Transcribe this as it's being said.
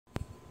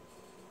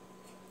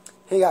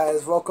Hey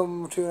guys,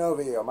 welcome to another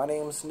video. My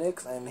name is Nick,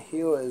 and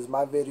here is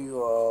my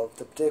video of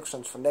the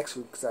predictions for next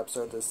week's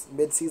episode, this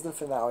mid-season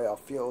finale of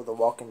Fear the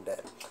Walking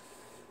Dead.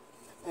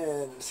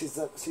 And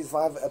season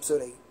 5,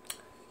 episode 8.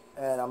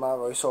 And I'm not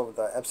really sure what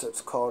the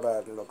episode's called, I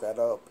had to look that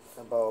up.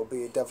 But it'll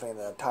be definitely in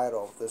the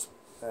title of this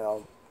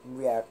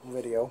react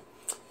video.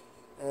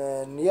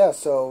 And yeah,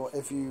 so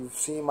if you've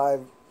seen my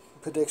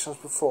predictions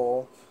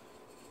before,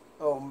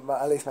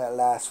 at least my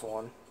last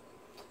one,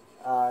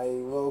 I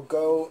will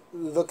go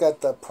look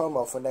at the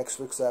promo for next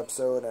week's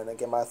episode and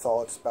get my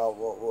thoughts about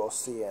what we'll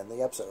see in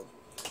the episode.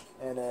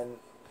 And then,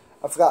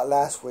 I forgot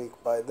last week,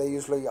 but they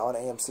usually, on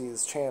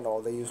AMC's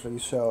channel, they usually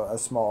show a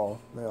small,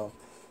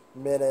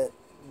 minute,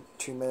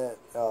 2-minute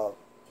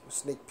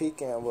sneak peek,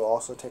 and we'll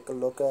also take a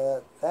look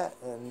at that,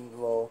 and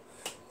we'll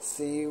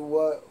see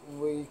what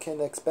we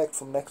can expect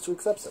from next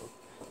week's episode.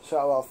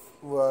 So,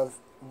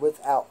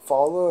 without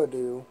further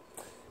ado,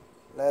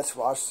 let's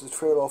watch the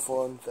trailer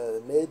for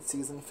the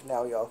mid-season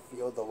finale of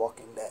Fear the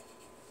Walking Dead.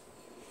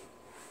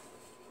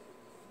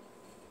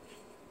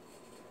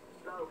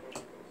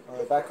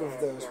 Alright, back with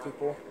those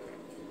people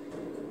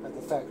at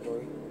the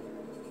factory.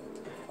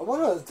 I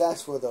wonder if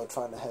that's where they're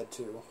trying to head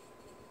to.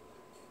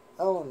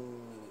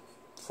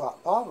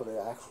 Probably,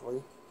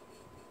 actually.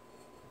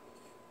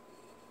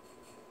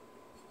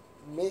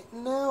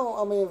 No,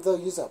 I mean, if they're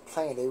using a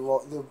plane,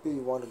 they'll be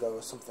wanting to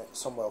go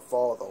somewhere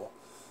farther.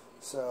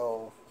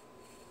 So,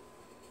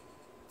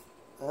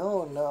 I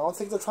don't know. I don't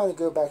think they're trying to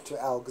go back to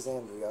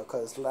Alexandria,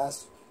 because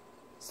last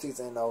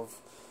season of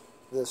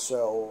this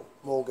show,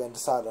 Morgan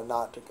decided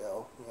not to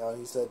go.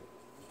 He said,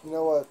 you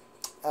know what,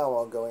 I don't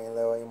want to go in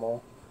there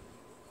anymore.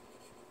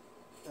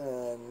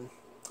 And,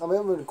 I mean,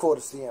 it would be cool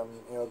to see him,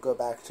 go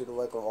back to the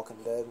regular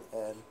Walking Dead,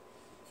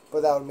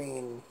 but that would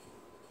mean,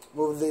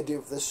 what would they do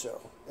with this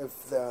show?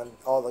 If then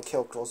all the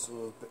characters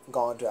would have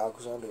gone to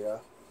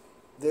Alexandria,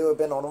 they would have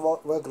been on the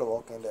regular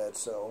Walking Dead,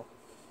 so,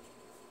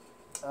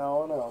 I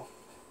don't know.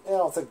 I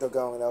don't think they're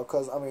going though,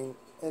 because I mean,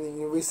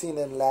 we've seen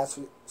in last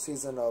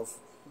season of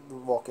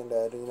Walking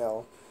Dead,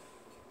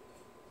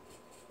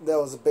 there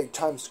was a big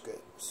time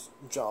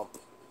jump,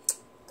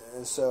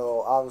 and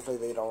so obviously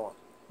they don't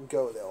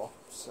go there.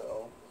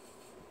 So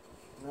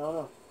I don't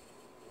know.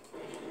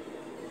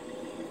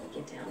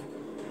 Get down.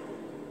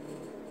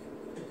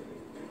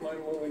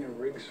 Mind moving a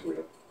rig,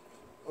 sweetheart?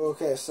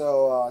 Okay,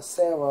 so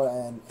Sarah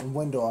and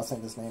Wendell, I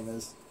think his name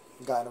is,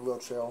 the guy in the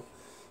wheelchair,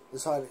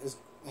 is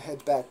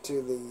head back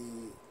to the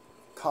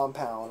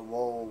compound,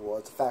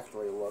 the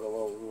factory,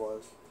 whatever it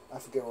was. I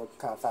forget what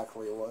kind of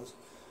factory it was.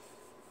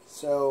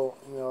 So,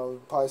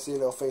 probably see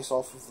they'll face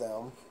off with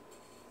them.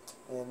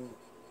 And,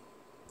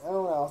 I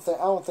don't know, I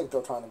don't think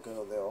they're trying to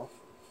go there.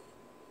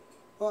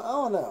 Well, I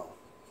don't know.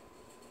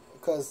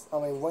 Because, I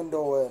mean,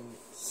 Wendell and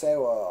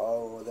Sarah are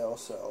over there,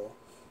 so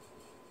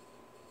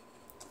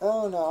I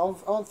don't know,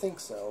 I don't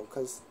think so,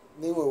 because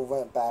they would have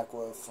went back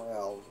with,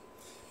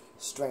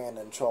 Strand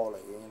and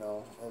Charlie,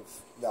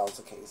 if that was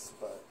the case,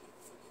 but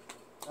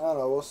I don't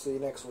know, we'll see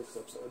next week's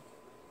episode.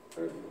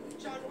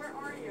 John, where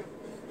are you?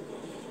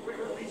 We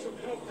really need some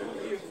help down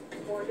here.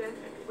 Morgan,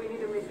 we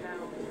need to leave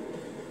now.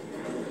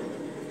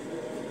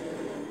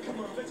 Come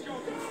on, let's go.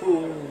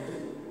 Ooh.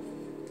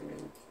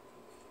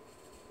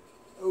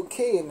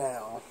 Okay,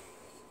 now.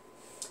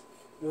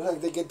 Looks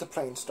like they get the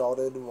plane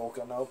started and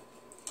woken up.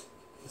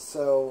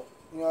 So,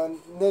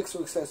 next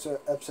week's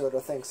episode,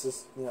 I think,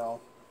 is,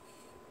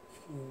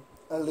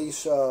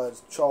 Alicia,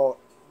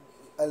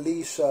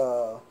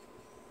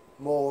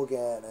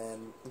 Morgan,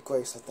 and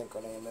Grace, I think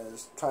her name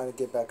is, trying to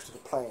get back to the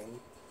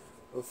plane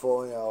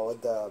before,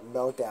 the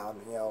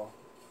meltdown,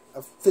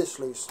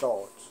 officially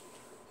starts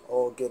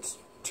or gets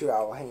to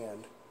our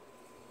hand.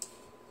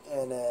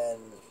 And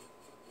then,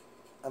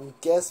 I'm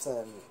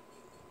guessing,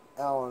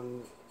 I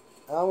don't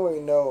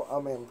really know,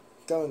 I'm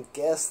going to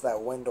guess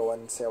that Wendell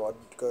and Sarah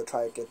go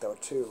try to get there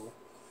too.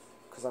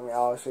 Because,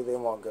 obviously they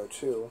won't go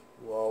too.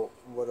 Well,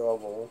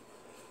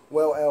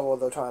 wherever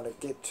they're trying to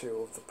get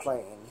to with the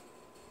plane.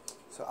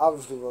 So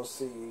obviously we'll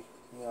see,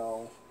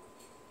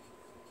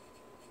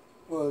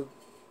 we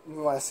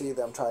might see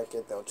them try to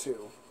get there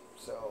too.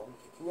 So,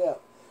 yeah.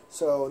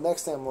 So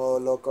next time we'll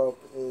look up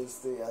is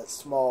the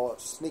small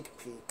sneak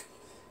peek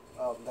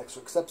of next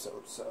week's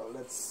episode. So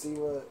let's see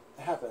what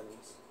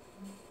happens.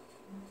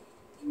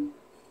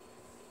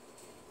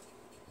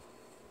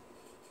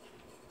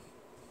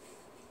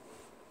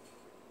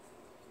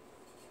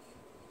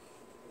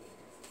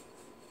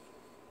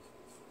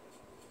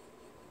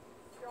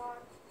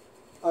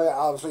 Oh yeah,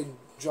 obviously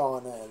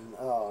John and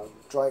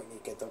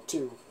Drightney get there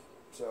too.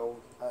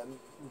 So I'm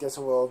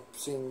guessing we'll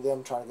see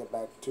them trying to get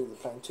back to the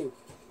plane too.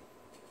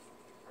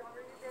 John, are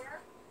you there?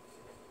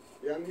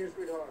 Yeah, I'm here,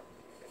 sweetheart.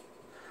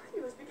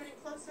 You must be getting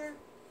closer.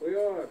 We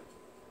are.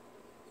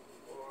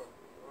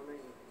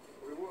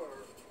 We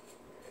were.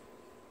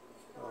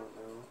 Oh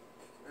no.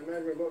 I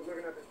imagine we're both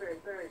looking at the same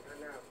thing right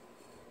now.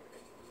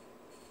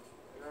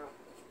 No,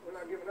 we're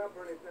not giving up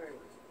or anything.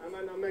 I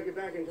might not make it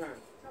back in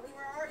time. Tell me,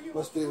 where are you?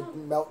 Must be a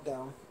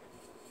meltdown.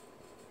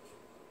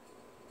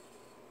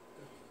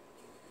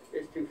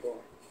 It's too far.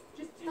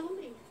 Just tell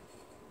me.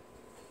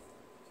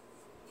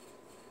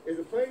 Is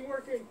the plane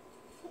working?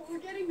 Well, we're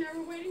getting there.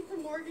 We're waiting for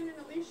Morgan and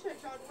Alicia.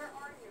 John, where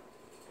are you?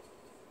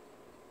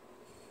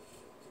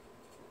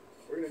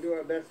 We're gonna do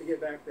our best to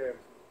get back there.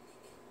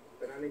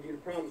 But I need you to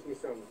promise me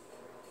something.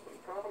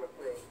 Promise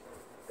me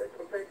that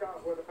you'll take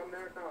off whether I'm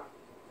there or not.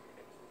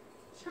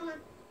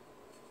 John.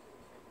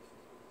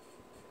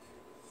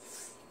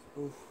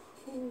 Oof.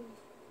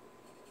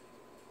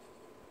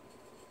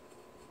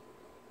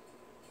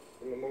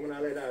 From the moment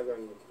I laid eyes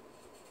on you,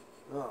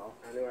 Oh.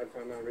 I knew I'd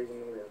find my reason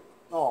to live.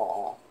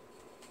 Aw.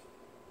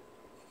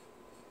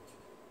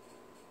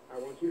 I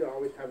want you to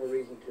always have a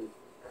reason to.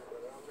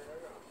 Whether I'm there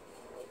or not.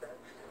 Okay?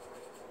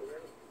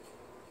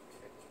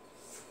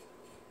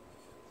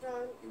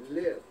 John. You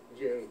live,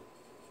 June.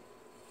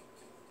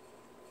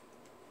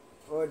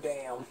 Oh,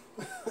 damn.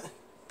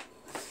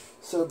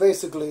 So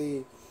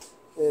basically,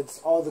 it's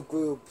all the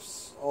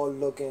groups all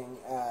looking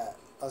at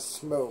a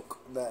smoke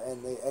that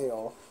in the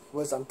air,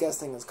 which I'm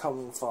guessing is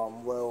coming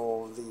from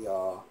where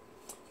the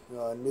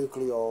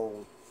nuclear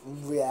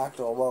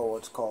reactor, or what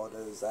it's called,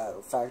 is at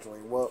a factory,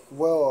 where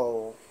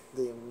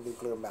the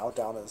nuclear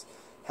meltdown is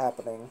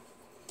happening.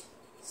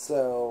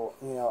 So,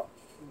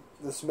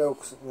 the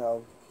smoke,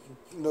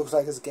 looks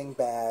like it's getting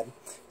bad,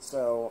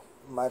 so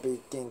might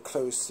be getting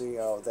close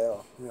to,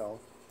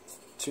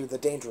 to the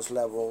dangerous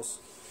levels.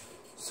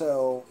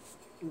 So,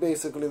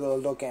 basically they're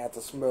looking at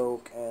the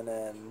smoke, and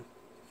then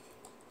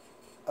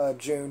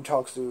June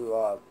talks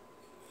to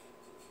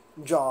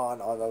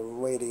John on the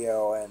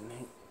radio,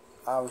 and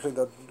obviously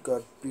they're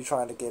going to be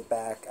trying to get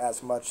back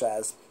as much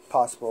as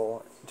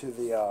possible to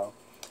the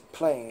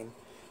plane.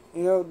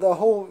 The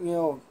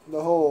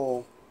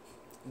whole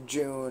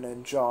June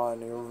and John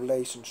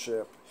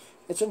relationship,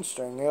 it's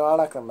interesting. I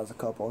like them as a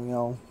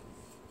couple.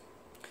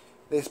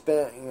 They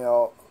spent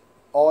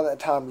all that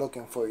time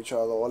looking for each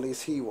other, or at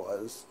least he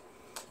was,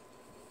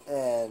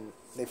 and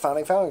they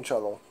finally found each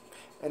other.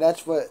 And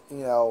that's what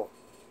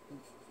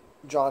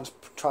John's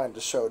trying to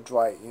show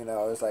Dwight.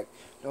 It's like,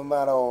 no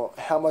matter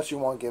how much you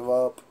want to give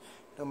up,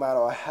 no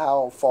matter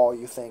how far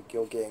you think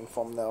you're getting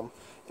from them,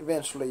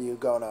 eventually you're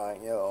gonna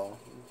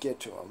get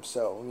to them.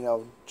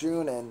 So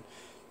June and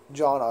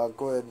John are a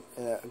good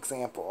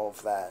example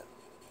of that.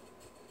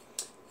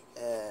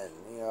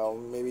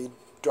 And maybe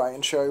Dwight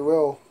and Sherry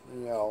will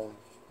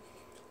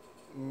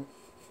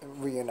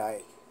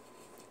reunite,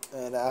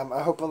 and I'm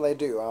hoping they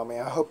do. I'm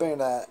hoping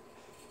that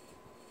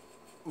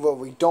what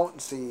we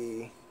don't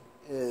see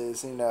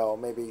is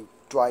maybe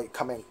Dwight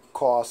coming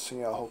across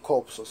her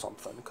corpse or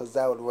something, because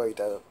that would really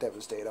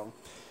devastate him.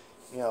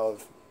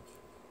 If,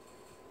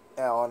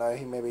 I don't know,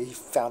 maybe he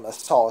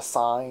saw a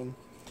sign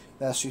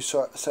that she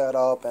set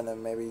up, and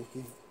then maybe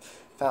he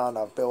found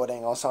a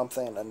building or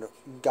something and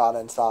got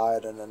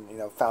inside, and then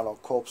found a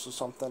corpse or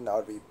something. That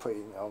would be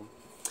pretty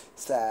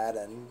sad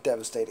and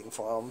devastating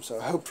for him. So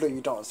hopefully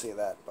you don't see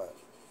that. But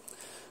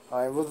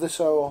with the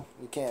show,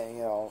 you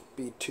can't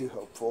be too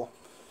hopeful,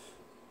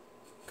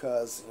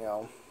 because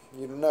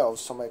you don't know,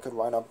 somebody could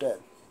wind up dead.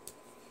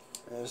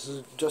 And this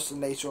is just the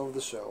nature of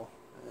the show.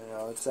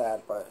 It's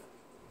sad, but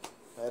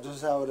that's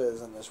just how it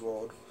is in this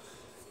world.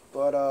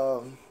 But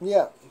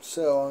yeah,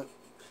 so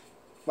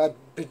my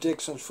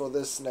predictions for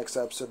this next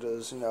episode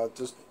is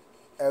just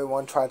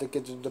everyone try to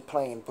get to the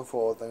plane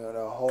before the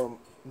whole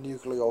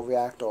nuclear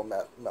reactor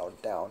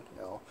melt down.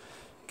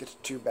 Gets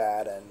too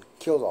bad and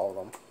kills all of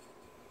them.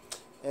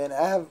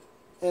 And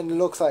it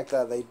looks like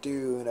that they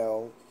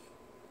do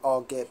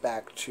all get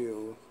back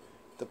to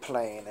the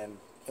plane and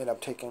end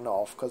up taking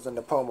off, because in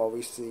the promo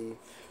we see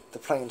the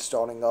plane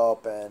starting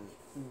up and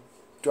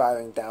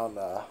driving down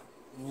the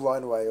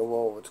runway, or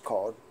whatever it's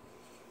called.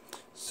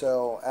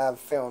 So I've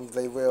found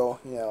they will,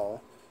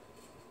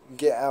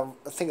 get. I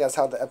think that's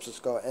how the episode's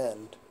gonna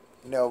end.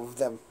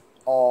 Them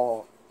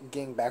all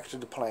getting back to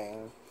the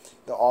plane,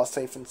 they're all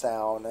safe and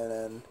sound, and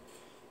then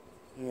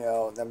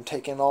them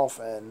taking off,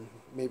 and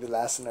maybe the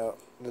last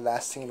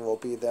scene will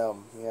be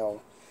them,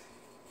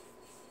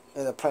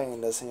 in the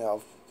plane, just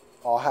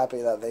all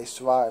happy that they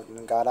survived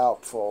and got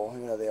out before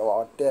they were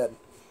all dead.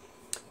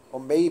 Or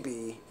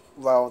maybe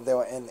while they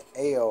were in the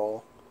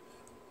air,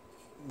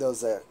 there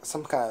was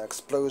some kind of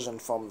explosion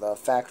from the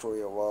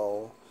factory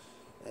or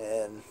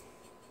and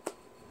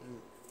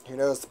who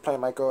knows, the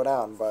plane might go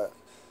down. But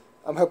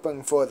I'm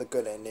hoping for the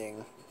good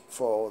ending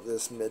for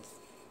this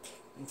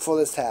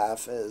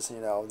half is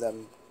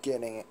them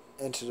getting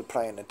into the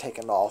plane and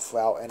taking off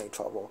without any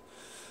trouble.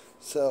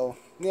 So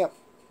yeah.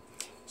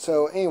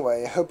 So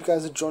anyway, I hope you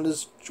guys enjoyed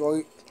this.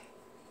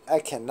 I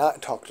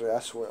cannot talk today, I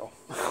swear.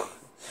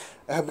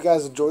 I hope you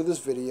guys enjoyed this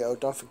video.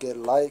 Don't forget to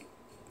like,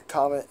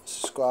 comment,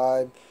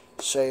 subscribe,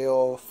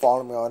 share,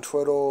 follow me on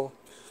Twitter,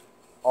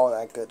 all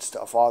that good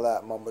stuff, all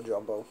that mumbo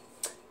jumbo.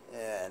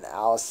 And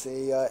I'll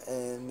see ya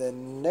in the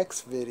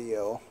next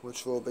video,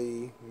 which will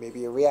be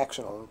maybe a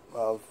reaction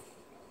of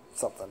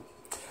something.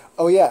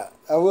 Oh yeah,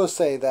 I will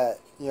say that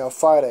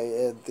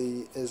Friday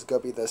is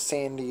gonna be the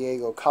San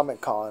Diego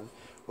Comic-Con,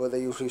 where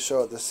they usually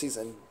show the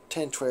season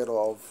 10 trailer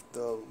of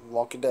The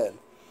Walking Dead.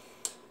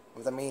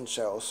 with the main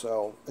show.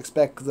 So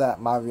expect that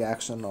my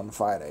reaction on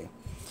Friday,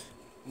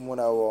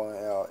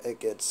 whenever it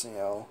gets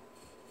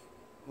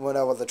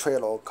whenever the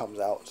trailer comes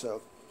out.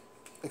 So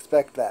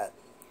expect that.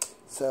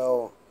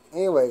 So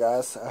anyway,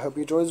 guys, I hope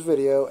you enjoyed this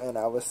video, and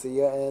I will see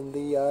you in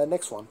the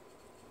next one.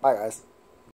 Bye, guys.